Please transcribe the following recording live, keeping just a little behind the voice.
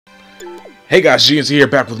Hey guys, GNT here,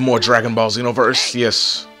 back with more Dragon Ball Xenoverse.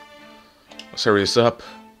 Yes, let's hurry this up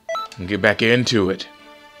and get back into it.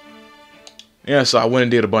 Yeah, so I went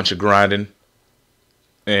and did a bunch of grinding,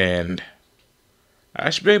 and I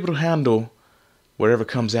should be able to handle whatever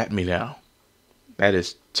comes at me now. That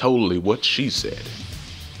is totally what she said.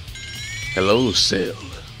 Hello, Cell.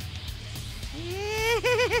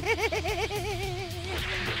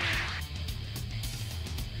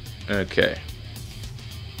 Okay.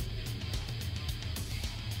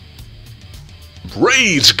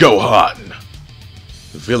 Rage Gohan!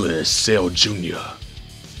 The villain is Cell Jr.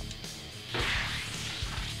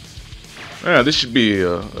 Yeah, this should be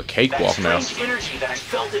a cakewalk now.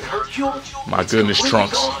 My goodness,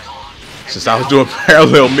 Trunks. Since I was doing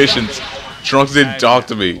parallel missions, Trunks didn't talk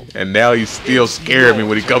to me, and now he's still scaring me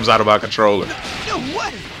when he comes out of my controller.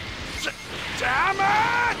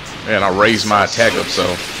 And I raised my attack up, so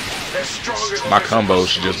my combos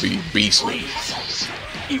should just be beastly.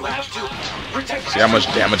 See how much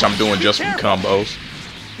damage I'm doing just from combos.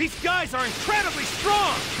 These guys are incredibly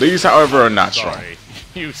strong. These, however, are not strong.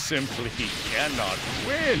 You simply cannot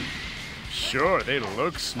win. Sure, they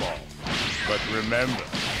look small, but remember,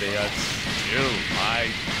 they are still my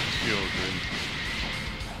children.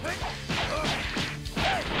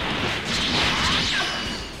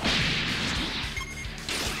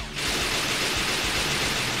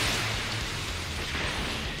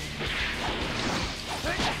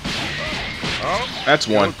 Oh, that's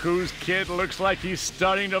one. Goku's kid looks like he's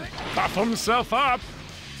starting to buff himself up.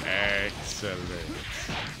 Excellent.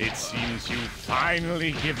 It seems you've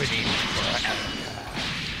finally given in for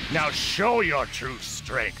anger. Now show your true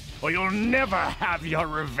strength, or you'll never have your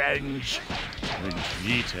revenge.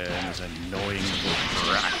 Vegeta and his annoying little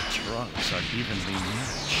brat Trunks are evenly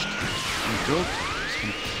matched. And Goku is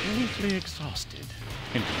completely exhausted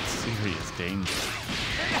and in serious danger.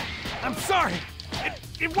 I'm sorry.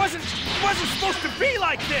 It wasn't supposed to be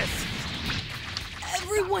like this.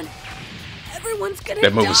 Everyone's gonna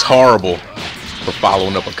That move die. is horrible for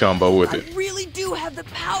following up a combo with it. I really do have the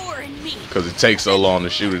power in me. Because it takes so long to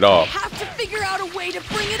shoot it off. I have to figure out a way to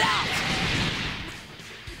bring it out.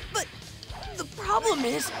 But the problem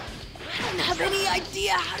is, I don't have any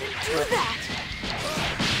idea how to do that.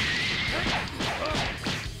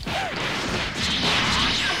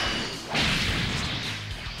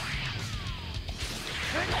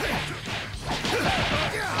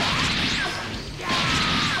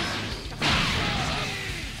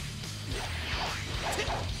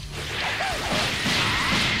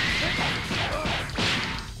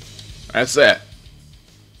 That's that.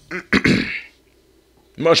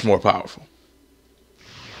 Much more powerful.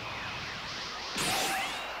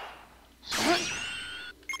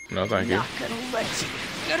 No, thank you. I'm not gonna let you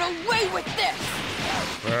get away with this.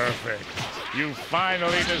 Perfect. You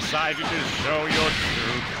finally decided to show your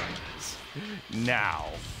true colors. Now,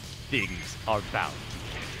 things are bound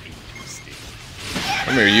to get interesting.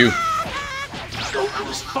 Come here, you.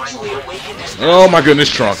 Goku's finally awakened. Oh my goodness,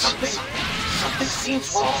 Trunks. Something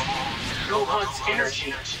seems wrong. Gohan's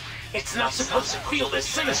energy. It's not supposed to feel this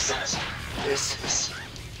sinister.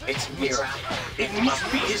 It's Mira. It must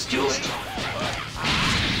be his doing.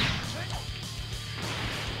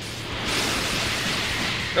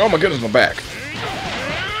 Oh my goodness, my back.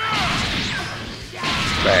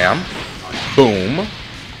 Bam. Boom.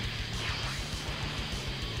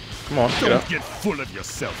 Come on, get up. Don't get full of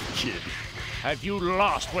yourself, kid. Have you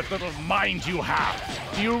lost what little mind you have?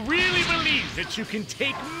 Do you really believe that you can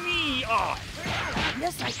take me on?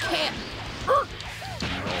 Yes, I can. No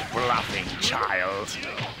bluffing, child.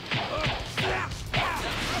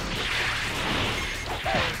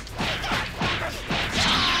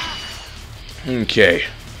 Okay.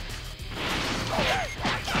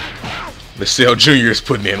 The Cell Jr. is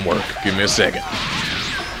putting in work. Give me a second.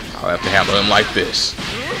 I'll have to handle him like this.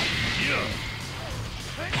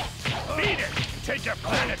 Beat it! Take your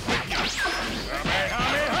planet with you!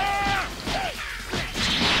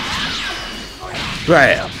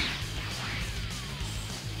 Bam.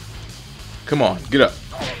 Come on, get up.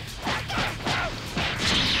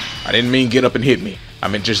 I didn't mean get up and hit me. I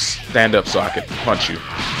meant just stand up so I could punch you.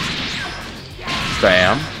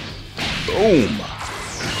 Bam. Boom.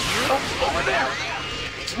 Over there.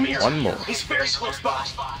 It's Mira. One more. He's very close by.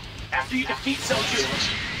 After you defeat Cell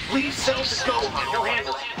Jr., leave Cell to Gohan. He'll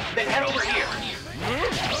handle it. Then head over here.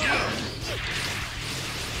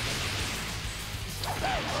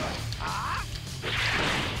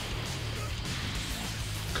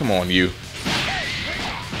 Come on, you.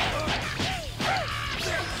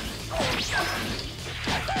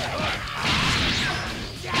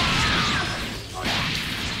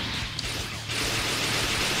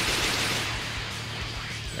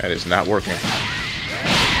 That is not working.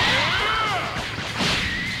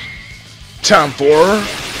 Time for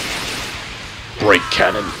break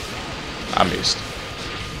cannon. I missed.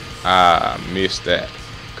 I missed that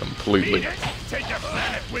completely. Take your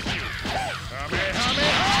planet with you.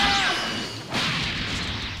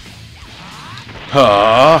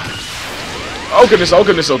 Oh goodness, oh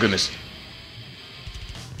goodness, oh goodness.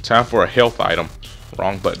 Time for a health item.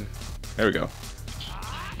 Wrong button. There we go.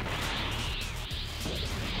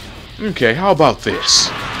 Okay, how about this?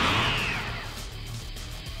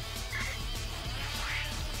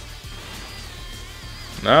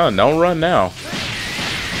 No, don't run now.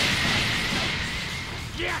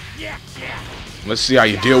 Let's see how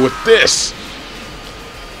you deal with this.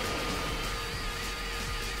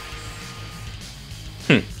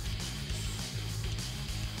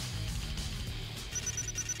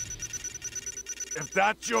 If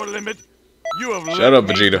that's your limit, you have Shut up,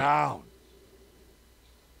 let me Vegeta. down.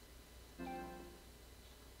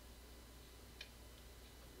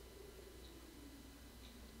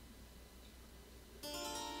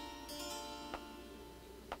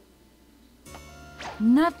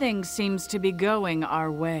 Nothing seems to be going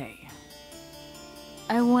our way.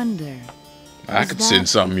 I wonder. I could send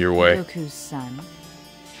something your way. Goku's son.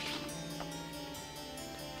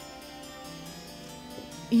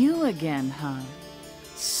 You again, huh?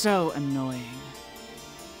 So annoying.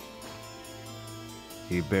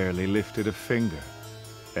 He barely lifted a finger,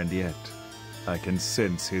 and yet I can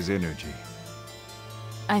sense his energy.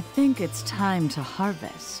 I think it's time to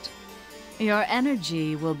harvest. Your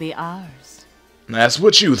energy will be ours. That's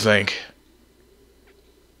what you think.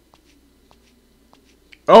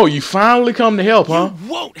 Oh, you finally come to help, huh? You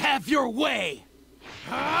won't have your way!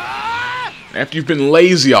 After you've been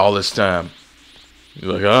lazy all this time.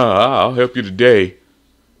 You're like, I'll help you today.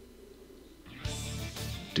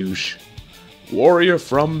 Douche. Warrior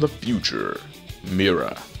from the future.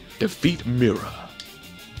 Mira. Defeat Mira.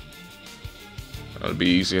 That'll be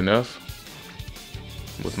easy enough.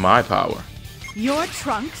 With my power. Your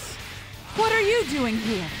Trunks? What are you doing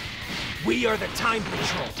here? We are the Time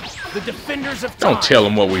Patrol, the defenders of time. Don't tell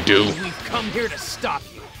them what we do. We've come here to stop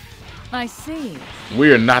you. I see.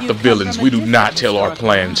 We are not the You come villains. from a We do not different tell our historical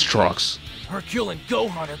plans, time. Trunks. Hercule and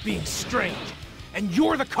Gohan are being strange, and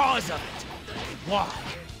you're the cause of it. Why?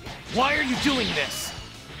 Why are you doing this?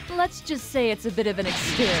 Let's just say it's a bit of an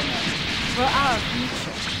experiment for our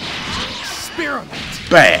future. Experiment?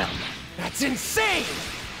 Bam! That's insane!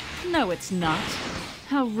 No, it's not.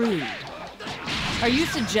 How rude. Are you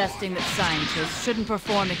suggesting that scientists shouldn't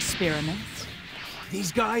perform experiments?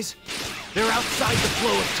 These guys, they're outside the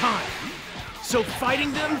flow of time. So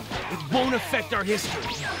fighting them, it won't affect our history.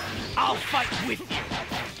 I'll fight with you.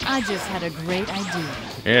 I just had a great idea.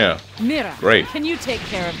 Yeah. Mira, Great. can you take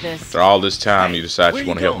care of this? After all this time, you decide where you you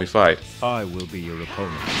want to help me going? fight. I will be your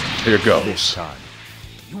opponent Here this goes. time.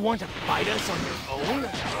 You want to fight us on your own?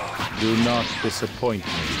 Do not disappoint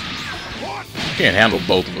me. You can't handle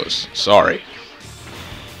both of us. Sorry.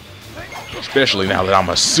 Especially now that I'm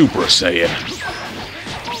a Super Saiyan.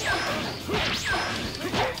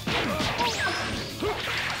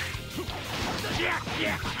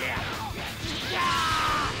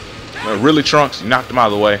 Really, Trunks? You knocked him out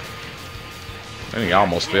of the way. And he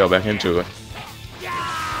almost fell back into it.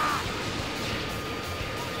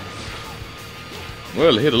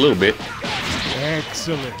 Well, it hit a little bit.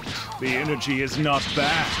 Excellent. The energy is not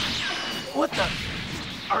bad. What the?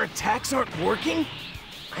 Our attacks aren't working?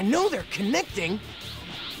 I know they're connecting.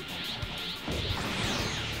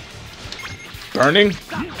 Burning?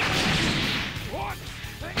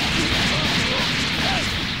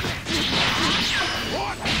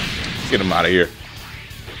 Get him out of here.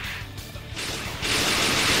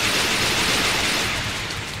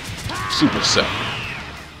 Super Cell.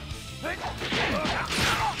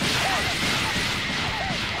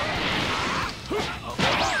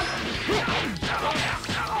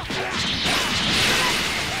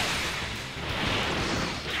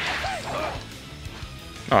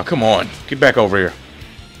 Oh, come on. Get back over here.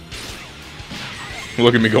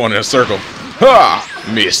 Look at me going in a circle.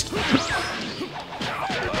 Ha! Missed.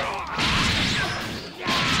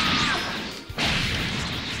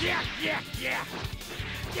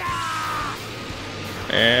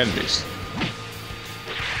 And missed.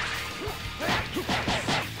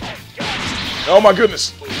 Oh my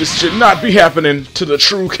goodness. This should not be happening to the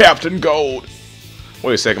true Captain Gold.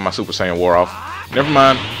 Wait a second, my Super Saiyan wore off. Never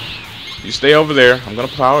mind. You stay over there. I'm gonna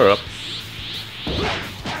power up.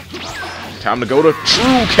 Time to go to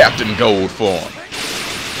true Captain Gold form.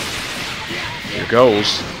 Here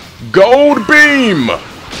goes. Gold Beam!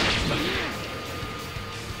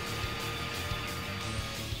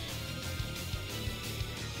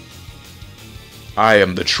 I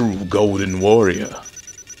am the true golden warrior.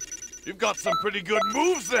 You've got some pretty good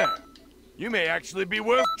moves there. You may actually be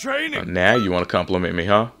worth training. Now you want to compliment me,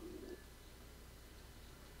 huh?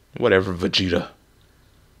 Whatever, Vegeta.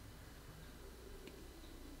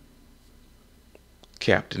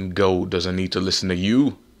 Captain Gold doesn't need to listen to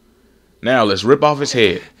you. Now let's rip off his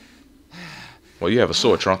head. Well, you have a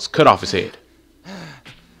sword, Trunks. Cut off his head.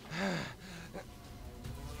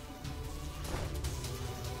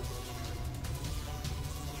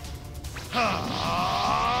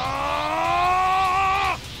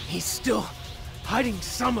 He's still hiding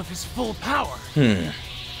some of his full power.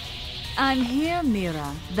 I'm here,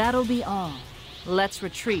 Mira. That'll be all. Let's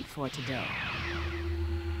retreat for today.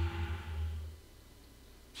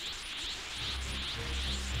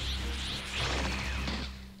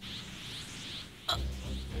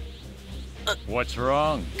 What's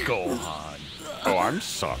wrong, Gohan? Oh, I'm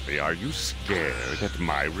sorry. Are you scared at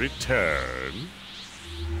my return?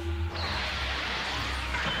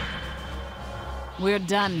 We're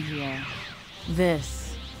done here.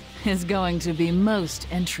 This is going to be most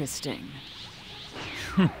interesting.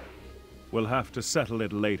 We'll have to settle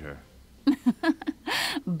it later.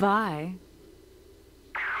 Bye.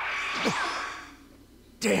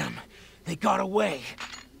 Damn, they got away.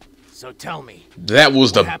 So tell me, That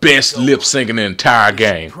was the happened to best Gohan? lip syncing in the entire we should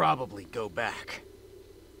game. probably go back.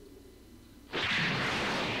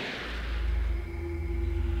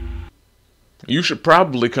 You should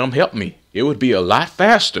probably come help me. It would be a lot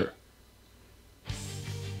faster.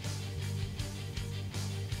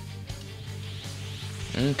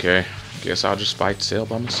 Okay, guess I'll just fight Cell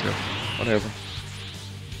by myself. Whatever.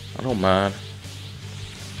 I don't mind.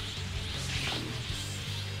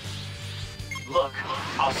 Look,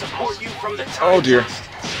 I'll support you from the time. Oh dear. test,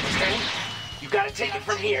 okay? You gotta take it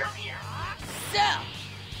from here.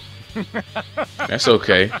 So, That's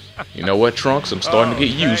okay. You know what, Trunks? I'm starting to get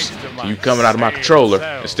used to you coming out of my controller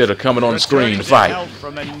instead of coming on the screen to fight. Help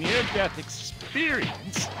from a near-death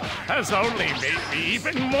experience has only made me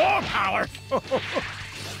even more powerful.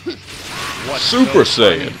 What's Super so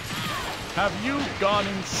funny? Saiyan. Have you gone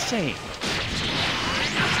insane?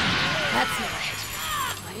 that's not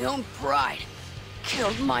it. My own pride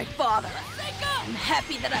killed my father. I'm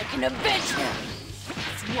happy that I can avenge him.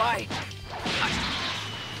 That's why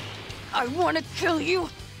I want to kill you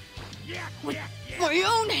with my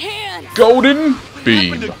own hand. Golden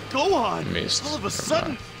Beam. Gohan? Missed. All of a Never sudden,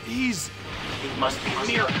 mind. he's... It must be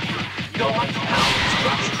Mira. Gohan's power is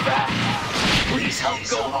running fast. Please help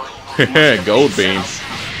Gohan. Gold Beam.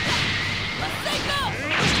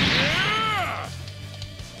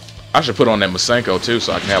 I should put on that Masenko too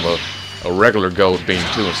so I can have a regular Gold Beam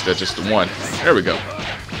too instead of just the one. There we go.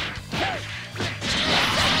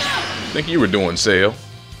 Think you were doing, Cell.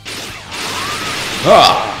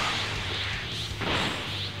 Ah!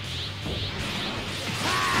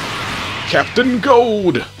 Captain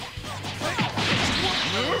Gold!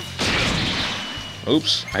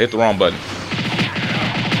 Oops, I hit the wrong button.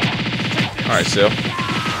 Alright, Cell.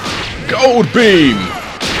 Gold Beam!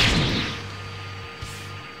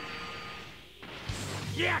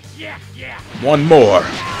 One more.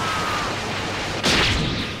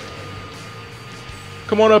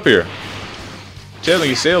 Come on up here. Telling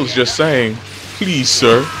you, Cell is just saying, please,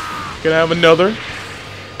 sir, can I have another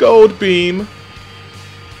Gold Beam?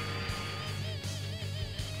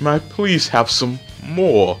 May I please have some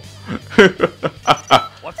more?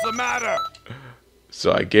 What's the matter?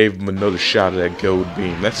 So I gave him another shot of that Gold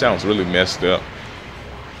Beam. That sounds really messed up.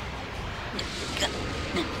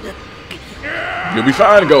 You'll be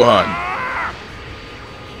fine, Gohan.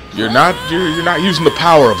 You're not using the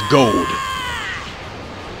power of gold.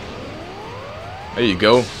 There you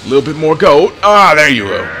go. A little bit more gold. Ah, there you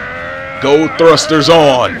go. Gold thrusters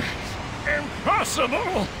on.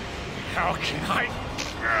 Impossible! How can I...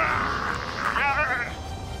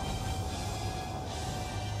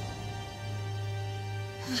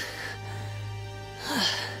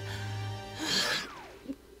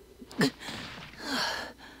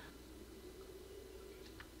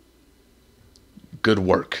 Good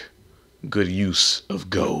work. Good use of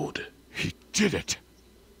gold. He did it!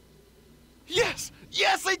 Yes!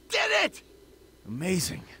 Yes, I did it!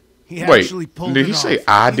 Amazing. He Wait, actually pulled did it he say off.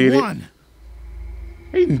 I He did it? won.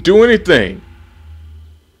 He didn't do anything.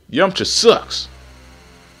 Yamcha sucks.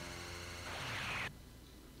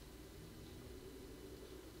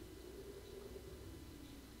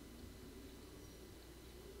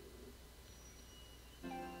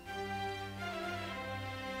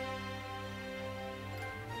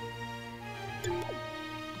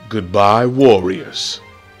 Goodbye, warriors.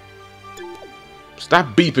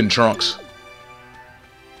 Stop beeping, Trunks.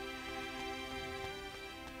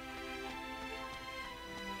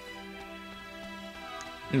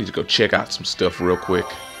 I need to go check out some stuff real quick.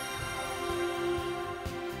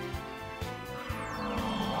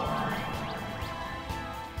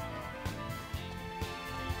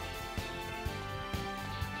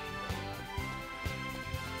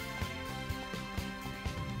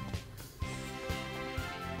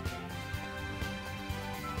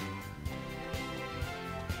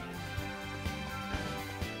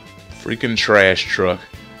 Freaking trash truck.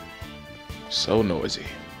 So noisy.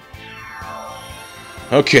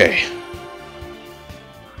 Okay.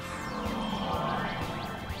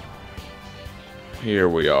 Here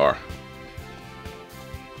we are.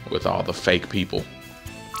 With all the fake people.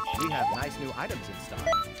 We have nice new items in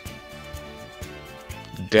stock.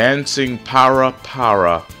 Dancing para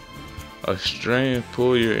para. A string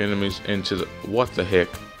pull your enemies into the... What the heck?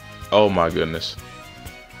 Oh my goodness.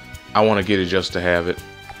 I want to get it just to have it.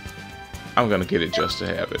 I'm gonna get it just to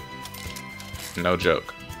have it. No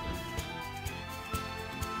joke.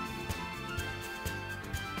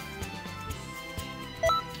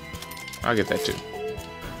 I'll get that too.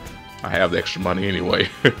 I have the extra money anyway.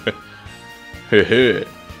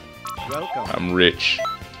 Welcome. I'm rich.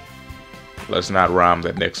 Let's not rhyme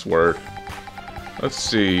that next word. Let's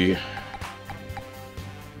see.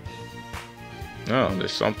 No,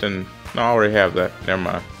 there's something. No, I already have that. Never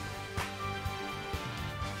mind.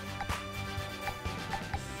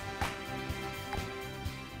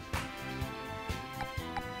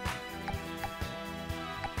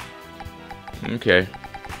 Okay.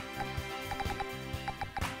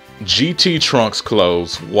 GT Trunks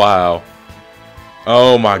clothes. Wow.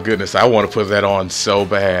 Oh my goodness. I want to put that on so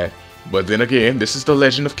bad. But then again, this is the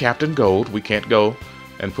legend of Captain Gold. We can't go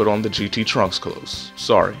and put on the GT Trunks clothes.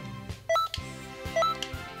 Sorry.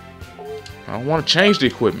 I don't want to change the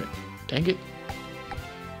equipment. Dang it.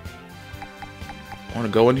 I want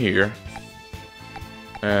to go in here.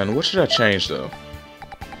 And what should I change though?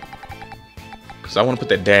 Because I want to put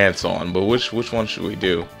that dance on, but which one should we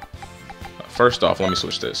do? First off, let me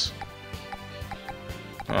switch this.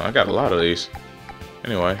 I got a lot of these.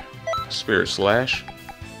 Anyway, Spirit Slash.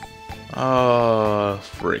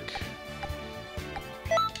 Frick.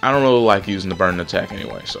 I don't really like using the burn attack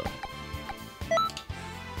anyway, so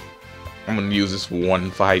I'm gonna use this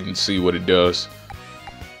one fight and see what it does.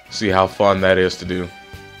 See how fun that is to do.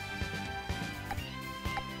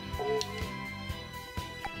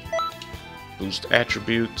 Boost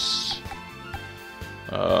attributes.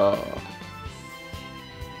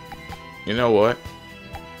 You know what?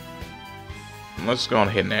 Let's go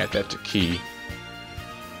ahead and add that to Key.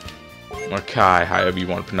 Or Kai, however you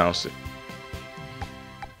want to pronounce it.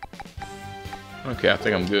 Okay, I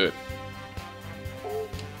think I'm good.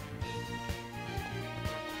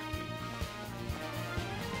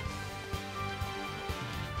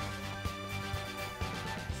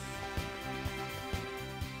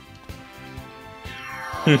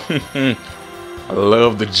 I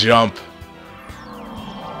love the jump.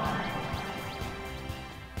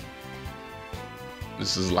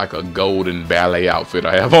 This is like a golden ballet outfit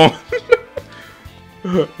I have on.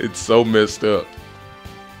 It's so messed up.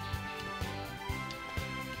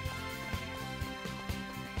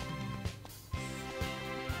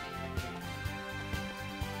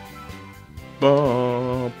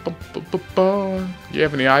 You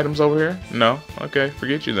have any items over here? No? Okay,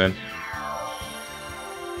 forget you then.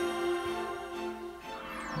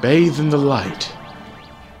 Bathe in the light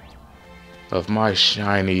of my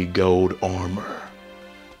shiny gold armor.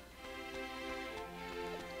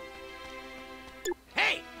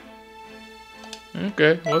 Hey!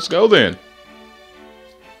 Okay, let's go then.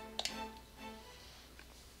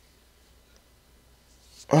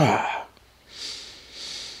 Ah.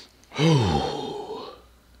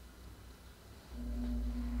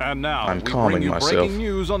 And now I'm we calming bring you myself. breaking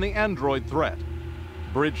news on the android threat.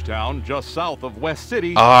 Bridgetown, just south of West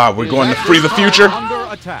City. We're going to free the future?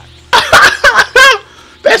 Under attack.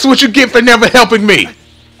 That's what you get for never helping me.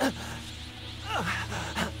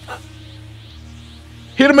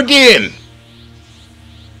 Hit him again.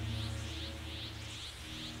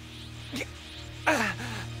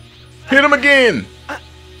 Hit him again.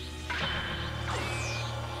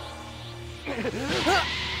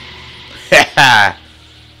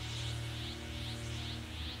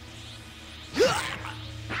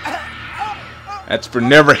 That's for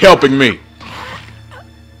never helping me.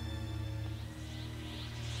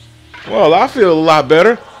 Well, I feel a lot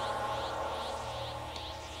better.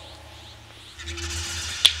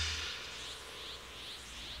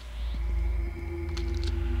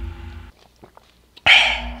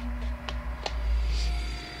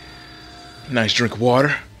 Nice drink of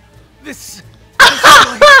water. This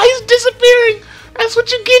He's disappearing. That's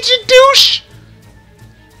what you get, you douche.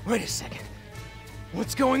 Wait a second.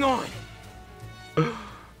 What's going on?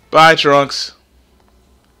 Bye, Trunks.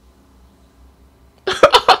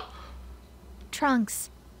 Trunks,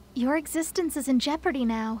 your existence is in jeopardy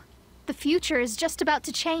now. The future is just about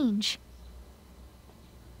to change.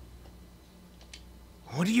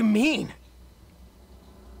 What do you mean?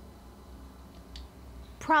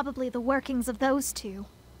 Probably the workings of those two.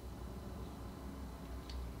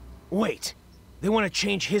 Wait, they want to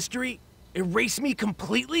change history? Erase me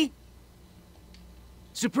completely?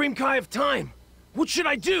 Supreme Kai of Time, what should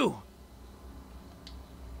I do?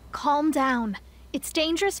 Calm down. It's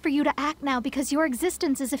dangerous for you to act now because your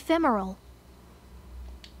existence is ephemeral.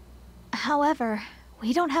 However,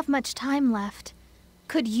 we don't have much time left.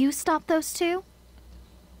 Could you stop those two?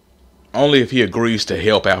 Only if he agrees to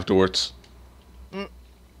help afterwards.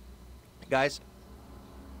 Guys,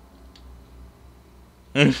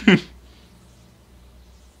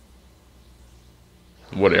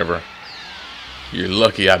 Whatever. You're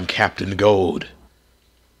lucky I'm Captain Gold,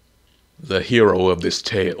 the hero of this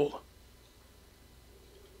tale.